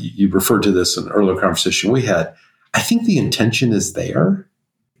 you referred to this in an earlier conversation we had, I think the intention is there.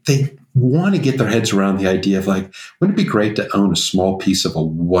 They want to get their heads around the idea of wouldn't it be great to own a small piece of a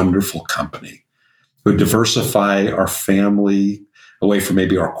wonderful company? It would diversify our family away from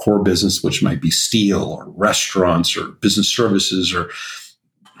maybe our core business, which might be steel or restaurants or business services or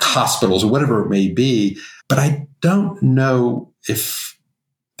hospitals or whatever it may be. But I don't know if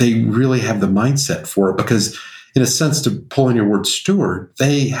they really have the mindset for it because, in a sense, to pull in your word steward,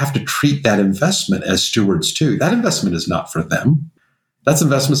 they have to treat that investment as stewards too. That investment is not for them. That's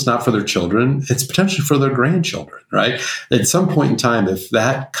investment's not for their children. It's potentially for their grandchildren, right? At some point in time, if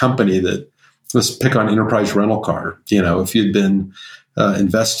that company let's pick on Enterprise Rental Car, if you'd been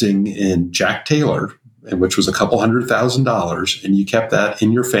investing in Jack Taylor, which was a couple $100,000, and you kept that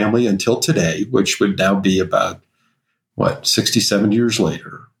in your family until today, which would now be about, 60, 70 years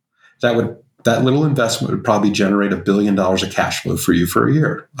later, that little investment would probably generate $1 billion of cash flow for you for a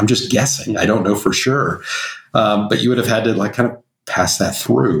year. I'm just guessing. I don't know for sure. But you would have had to kind of pass that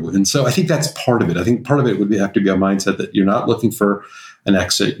through. And so I think that's part of it. I think part of it would have to be a mindset that you're not looking for an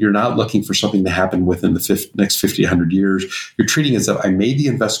exit. You're not looking for something to happen within the next 50, 100 years. You're treating it as if I made the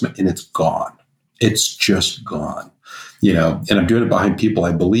investment and it's gone. It's just gone. And I'm doing it behind people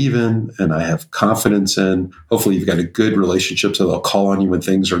I believe in and I have confidence in. Hopefully you've got a good relationship so they'll call on you when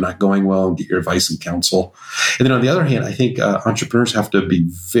things are not going well and get your advice and counsel. And then on the other hand, I think entrepreneurs have to be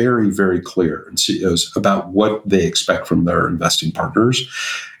very, very clear, and CEOs, about what they expect from their investing partners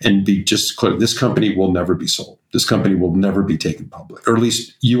and be just clear. This company will never be sold. This company will never be taken public, or at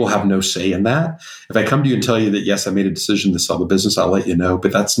least you will have no say in that. If I come to you and tell you that, yes, I made a decision to sell the business, I'll let you know,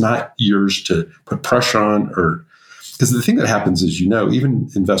 but that's not yours to put pressure on. Because the thing that happens is, even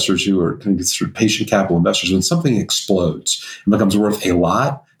investors who are kind of considered patient capital investors, when something explodes and becomes worth a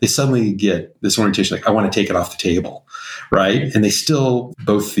lot, they suddenly get this orientation like, I want to take it off the table, right? And they still,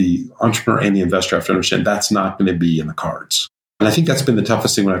 both the entrepreneur and the investor have to understand that's not going to be in the cards. And I think that's been the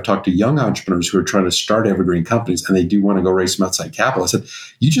toughest thing when I've talked to young entrepreneurs who are trying to start evergreen companies and they do want to go raise some outside capital. I said,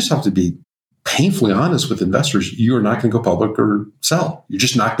 you just have to be painfully honest with investors. You are not going to go public or sell. You're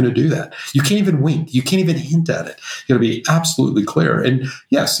just not going to do that. You can't even wink. You can't even hint at it. You got to be absolutely clear. And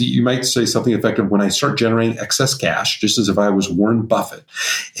yes, you might say something effective when I start generating excess cash, just as if I was Warren Buffett,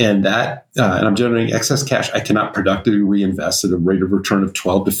 and I'm generating excess cash, I cannot productively reinvest at a rate of return of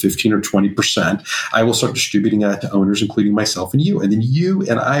 12 to 15 or 20%. I will start distributing that to owners, including myself and you. And then you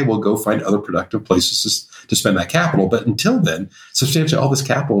and I will go find other productive places to spend that capital. But until then, substantially all this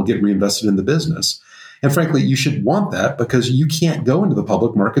capital will get reinvested in the business. And frankly, you should want that because you can't go into the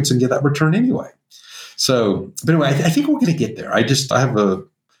public markets and get that return anyway. So, but anyway, I think we're going to get there. I have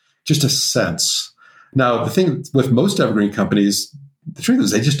just a sense. Now, the thing with most evergreen companies, the truth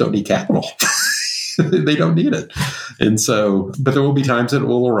is they just don't need capital. They don't need it. And so, but there will be times that it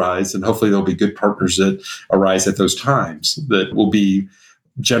will arise, and hopefully there'll be good partners that arise at those times that will be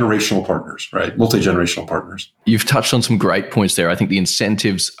generational partners, right? Multi-generational partners. You've touched on some great points there. I think the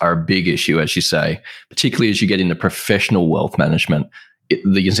incentives are a big issue, as you say, particularly as you get into professional wealth management.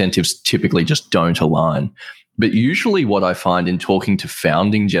 The incentives typically just don't align. But usually what I find in talking to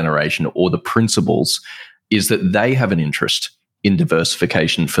founding generation or the principals is that they have an interest in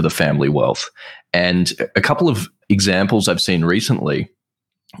diversification for the family wealth. And a couple of examples I've seen recently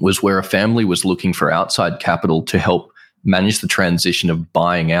was where a family was looking for outside capital to help manage the transition of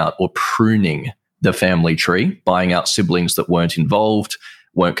buying out or pruning the family tree, buying out siblings that weren't involved,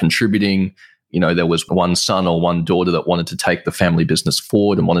 weren't contributing. There was one son or one daughter that wanted to take the family business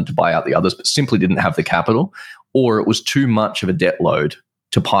forward and wanted to buy out the others, but simply didn't have the capital, or it was too much of a debt load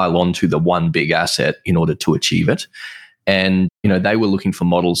to pile onto the one big asset in order to achieve it. And, they were looking for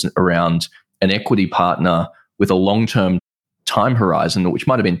models around an equity partner with a long-term time horizon, which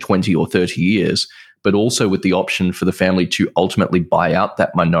might have been 20 or 30 years, but also with the option for the family to ultimately buy out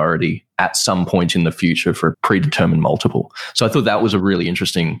that minority at some point in the future for a predetermined multiple. So I thought that was a really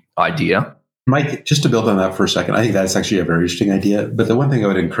interesting idea. Mike, just to build on that for a second, I think that's actually a very interesting idea. But the one thing I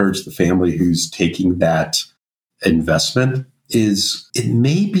would encourage the family who's taking that investment is it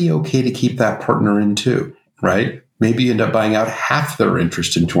may be okay to keep that partner in too, right? Maybe you end up buying out half their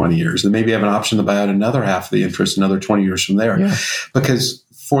interest in 20 years and maybe have an option to buy out another half of the interest another 20 years from there. Yeah. Because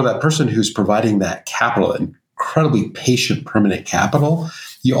for that person who's providing that capital, incredibly patient, permanent capital,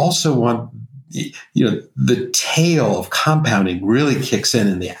 you also want, the tail of compounding really kicks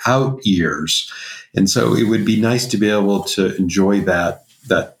in the out years. And so it would be nice to be able to enjoy that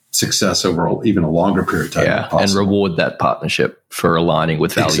success over even a longer period of time. Yeah, and reward that partnership for aligning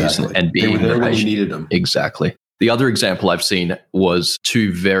with values exactly. and being they were there when patient. you needed them. Exactly. The other example I've seen was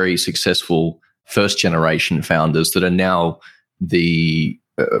two very successful first generation founders that are now the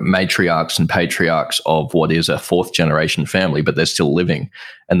matriarchs and patriarchs of what is a fourth generation family, but they're still living.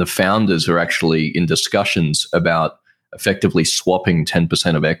 And the founders are actually in discussions about effectively swapping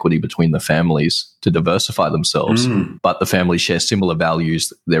 10% of equity between the families to diversify themselves. But the families share similar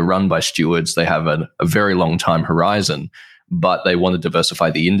values. They're run by stewards. They have a very long time horizon, but they want to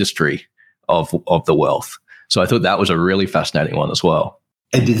diversify the industry of the wealth. So I thought that was a really fascinating one as well.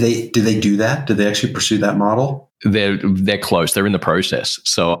 And did they do that? Did they actually pursue that model? They're close. They're in the process.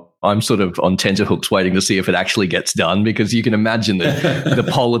 So I'm sort of on tenterhooks waiting to see if it actually gets done, because you can imagine the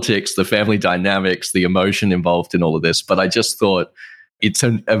politics, the family dynamics, the emotion involved in all of this. But I just thought it's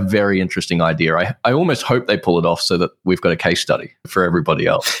a very interesting idea. I almost hope they pull it off so that we've got a case study for everybody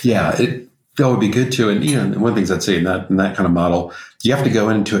else. Yeah, that would be good too. And one of the things I'd say in that kind of model, you have to go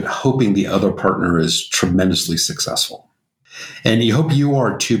into it hoping the other partner is tremendously successful. And you hope you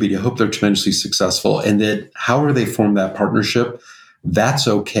are too, but you hope they're tremendously successful. And that however they form that partnership, that's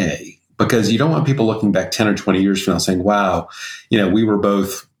okay. because you don't want people looking back 10 or 20 years from now saying, wow, we were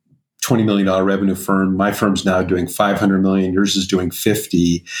both $20 million revenue firm. My firm's now doing 500 million. Yours is doing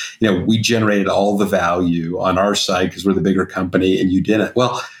 50. We generated all the value on our side because we're the bigger company and you didn't.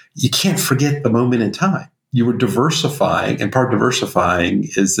 Well, you can't forget the moment in time. You were diversifying, and part of diversifying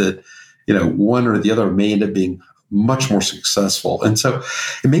is that, one or the other may end up being much more successful. And so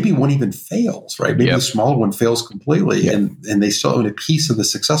maybe one even fails, right? Maybe the smaller one fails completely and they still own a piece of the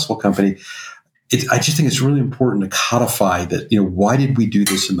successful company. I just think it's really important to codify that, why did we do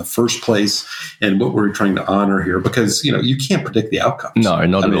this in the first place and what we're trying to honor here? Because, you can't predict the outcomes. No,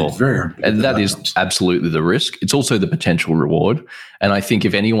 not at all. It's very hard to predict and that is absolutely the risk. It's also the potential reward. And I think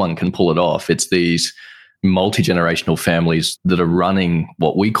if anyone can pull it off, it's these multi-generational families that are running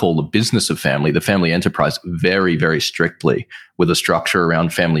what we call the business of family, the family enterprise, very, very strictly, with a structure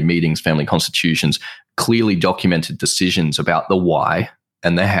around family meetings, family constitutions, clearly documented decisions about the why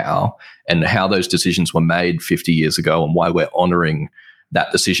and the how, and how those decisions were made 50 years ago and why we're honoring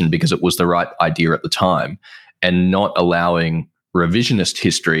that decision because it was the right idea at the time, and not allowing revisionist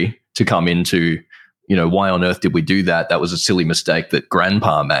history to come into, why on earth did we do that? That was a silly mistake that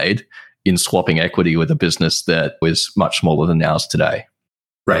grandpa made in swapping equity with a business that was much smaller than ours today.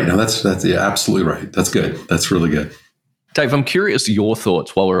 Right. No, that's absolutely right. That's good. That's really good. Dave, I'm curious your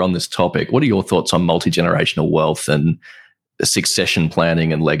thoughts while we're on this topic. What are your thoughts on multi-generational wealth and succession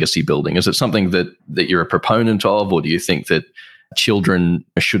planning and legacy building? Is it something that you're a proponent of, or do you think that children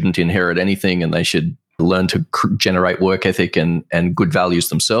shouldn't inherit anything and they should learn to generate work ethic and good values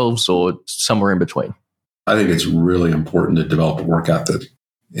themselves, or somewhere in between? I think it's really important to develop a work ethic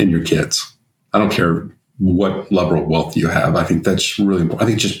in your kids. I don't care what level of wealth you have. I think that's really important. I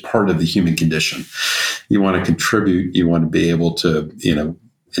think it's just part of the human condition. You want to contribute. You want to be able to,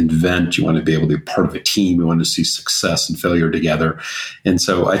 invent. You want to be able to be part of a team. You want to see success and failure together. And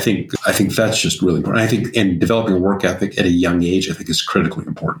so I think that's just really important. I think, and developing a work ethic at a young age, I think is critically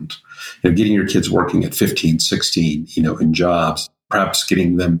important. Getting your kids working at 15, 16, in jobs, perhaps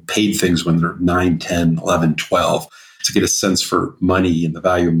getting them paid things when they're 9, 10, 11, 12, to get a sense for money and the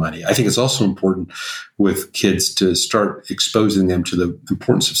value of money. I think it's also important with kids to start exposing them to the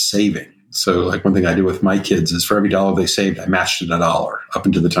importance of saving. So like one thing I do with my kids is for every $1 they saved, I matched it $1 up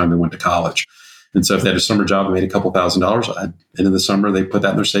until the time they went to college. And so if they had a summer job and made a couple $1,000s, and in the summer they put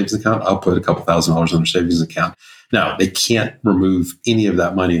that in their savings account, I'll put a couple $1,000s in their savings account. Now, they can't remove any of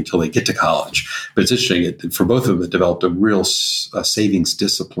that money until they get to college. But it's interesting, for both of them, it developed a real savings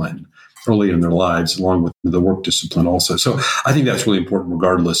discipline early in their lives, along with the work discipline also. So I think that's really important,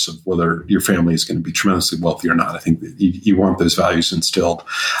 regardless of whether your family is going to be tremendously wealthy or not. I think that you want those values instilled.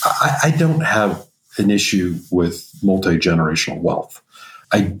 I don't have an issue with multi-generational wealth.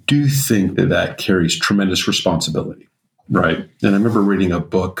 I do think that carries tremendous responsibility, right? And I remember reading a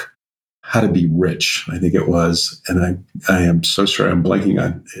book, How to Be Rich, I think it was. And I am so sorry, I'm blanking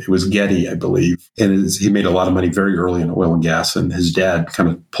on, it was Getty, I believe. And he made a lot of money very early in oil and gas. And his dad kind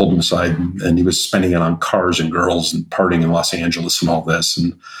of pulled him aside and he was spending it on cars and girls and partying in Los Angeles and all this.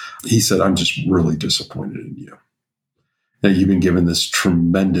 And he said, I'm just really disappointed in you. That you've been given this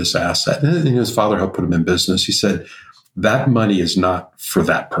tremendous asset. And his father helped put him in business. He said, that money is not for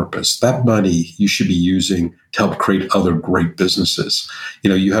that purpose. That money you should be using to help create other great businesses.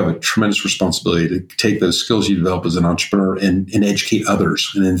 You have a tremendous responsibility to take those skills you develop as an entrepreneur and educate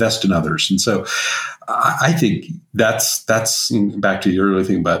others and invest in others. And so I think that's back to the earlier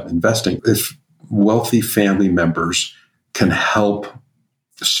thing about investing. If wealthy family members can help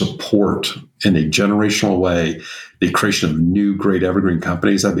support in a generational way the creation of new great evergreen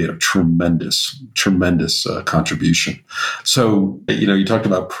companies, that'd be a tremendous contribution. So, you talked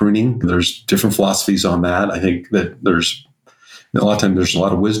about pruning. There's different philosophies on that. I think that there's a lot of times there's a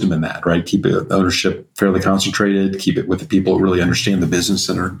lot of wisdom in that, right? Keep ownership fairly concentrated, keep it with the people who really understand the business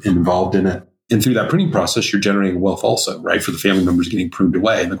and are involved in it. And through that pruning process, you're generating wealth also, right? For the family members getting pruned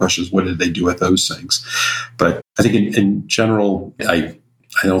away. And the question is, what did they do with those things? But I think in general,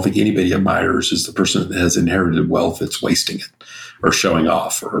 I don't think anybody admires is the person that has inherited wealth that's wasting it or showing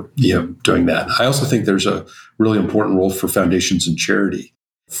off or, doing that. I also think there's a really important role for foundations and charity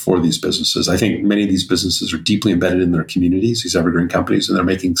for these businesses. I think many of these businesses are deeply embedded in their communities, these evergreen companies, and they're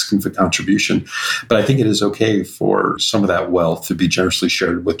making significant contribution. But I think it is okay for some of that wealth to be generously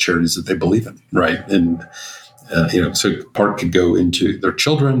shared with charities that they believe in, right? And, so part could go into their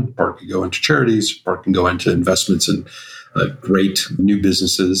children, part could go into charities, part can go into investments in great new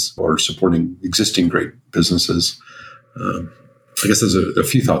businesses or supporting existing great businesses. I guess there's a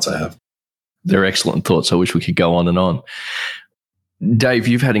few thoughts I have. They're excellent thoughts. I wish we could go on and on. Dave,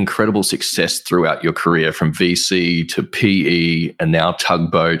 you've had incredible success throughout your career, from VC to PE and now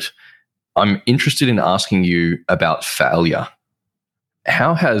Tugboat. I'm interested in asking you about failure.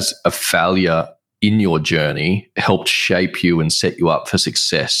 How has a failure in your journey helped shape you and set you up for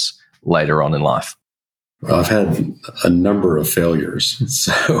success later on in life? Well, I've had a number of failures,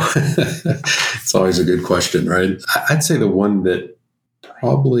 so it's always a good question, right? I'd say the one that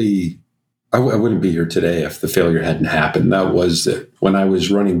probably I wouldn't be here today if the failure hadn't happened. That was that when I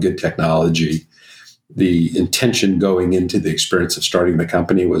was running Good Technology, the intention going into the experience of starting the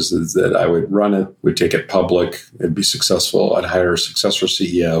company was that I would run it, would take it public, it'd be successful. I'd hire a successful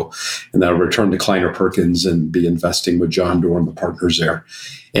CEO, and then I'd return to Kleiner Perkins and be investing with John Doerr and the partners there.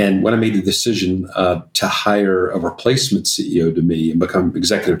 And when I made the decision to hire a replacement CEO to me and become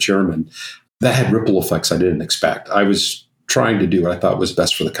executive chairman, that had ripple effects I didn't expect. I was trying to do what I thought was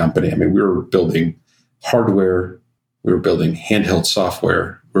best for the company. I mean, we were building hardware, we were building handheld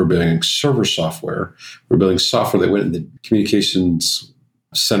software, we were building server software, we were building software that went in the communications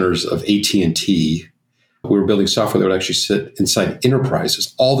centers of AT&T. We were building software that would actually sit inside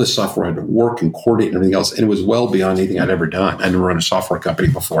enterprises. All this software had to work and coordinate and everything else, and it was well beyond anything I'd ever done. I'd never run a software company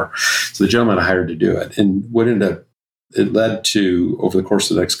before. So the gentleman I hired to do it, and what ended up, it led to, over the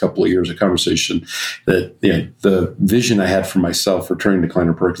course of the next couple of years, a conversation that the vision I had for myself returning to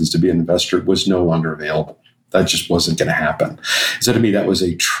Kleiner Perkins to be an investor was no longer available. That just wasn't going to happen. So to me, that was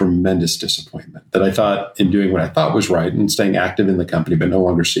a tremendous disappointment that I thought in doing what I thought was right and staying active in the company, but no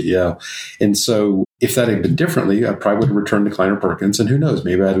longer CEO. And so if that had been differently, I probably would have returned to Kleiner Perkins. And who knows,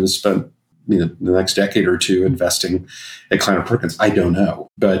 maybe I'd have spent the next decade or two investing at Kleiner Perkins. I don't know.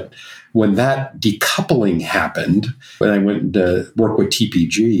 But when that decoupling happened, when I went to work with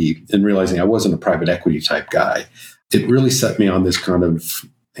TPG and realizing I wasn't a private equity type guy, it really set me on this kind of,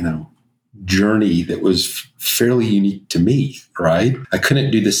 journey that was fairly unique to me, right? I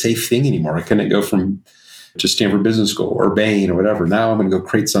couldn't do the safe thing anymore. I couldn't go from to Stanford Business School or Bain or whatever. Now I'm going to go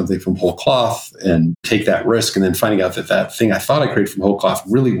create something from whole cloth and take that risk, and then finding out that thing I thought I created from whole cloth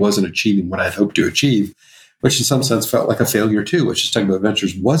really wasn't achieving what I'd hoped to achieve, which in some sense felt like a failure too, which is Tugboat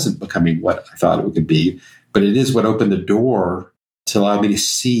Ventures wasn't becoming what I thought it could be, but it is what opened the door to allow me to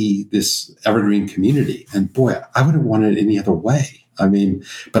see this evergreen community. And boy, I wouldn't want it any other way. I mean,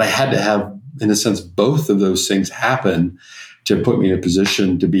 but I had to have, in a sense, both of those things happen to put me in a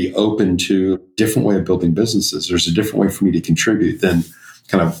position to be open to a different way of building businesses. There's a different way for me to contribute than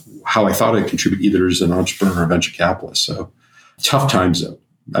kind of how I thought I'd contribute either as an entrepreneur or venture capitalist. So tough times, though.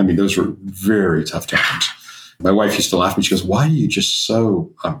 I mean, those were very tough times. My wife used to laugh at me. She goes, "Why are you just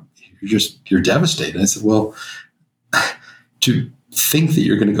so, you're devastated?" And I said, well, to think that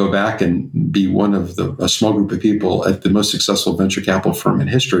you're going to go back and be one of a small group of people at the most successful venture capital firm in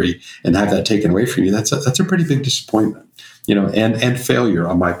history and have that taken away from you, that's a pretty big disappointment, and failure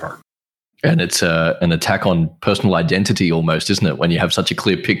on my part. And it's an attack on personal identity almost, isn't it? When you have such a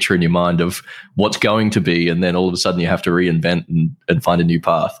clear picture in your mind of what's going to be, and then all of a sudden you have to reinvent and find a new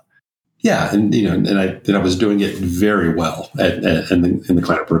path. Yeah, and I was doing it very well in the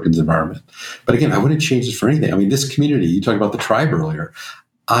Kleiner Perkins environment. But again, I wouldn't change this for anything. I mean, this community, you talked about the tribe earlier.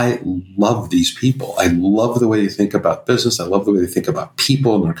 I love these people. I love the way they think about business. I love the way they think about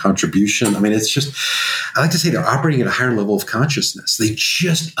people and their contribution. I mean, it's just, I like to say they're operating at a higher level of consciousness. They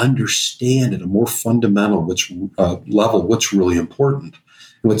just understand at a more fundamental level what's really important.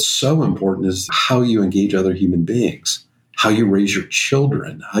 And what's so important is how you engage other human beings, how you raise your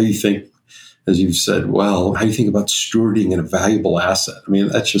children, how you think, as you've said, how you think about stewarding a valuable asset. I mean,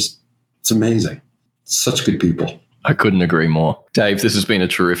 it's amazing. Such good people. I couldn't agree more. Dave, this has been a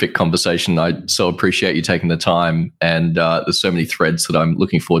terrific conversation. I so appreciate you taking the time, and there's so many threads that I'm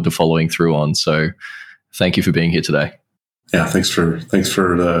looking forward to following through on. So thank you for being here today. Yeah, thanks for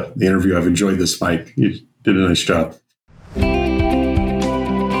the interview. I've enjoyed this, Mike. You did a nice job.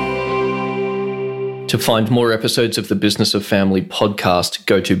 To find more episodes of the Business of Family podcast,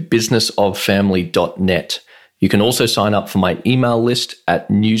 go to businessoffamily.net. You can also sign up for my email list at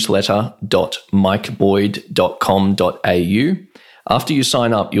newsletter.mikeboyd.com.au. After you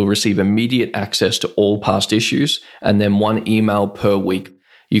sign up, you'll receive immediate access to all past issues and then one email per week.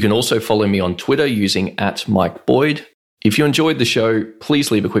 You can also follow me on Twitter using @MikeBoyd. If you enjoyed the show,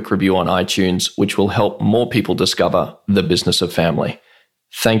 please leave a quick review on iTunes, which will help more people discover the Business of Family.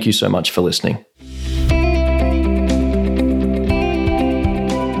 Thank you so much for listening.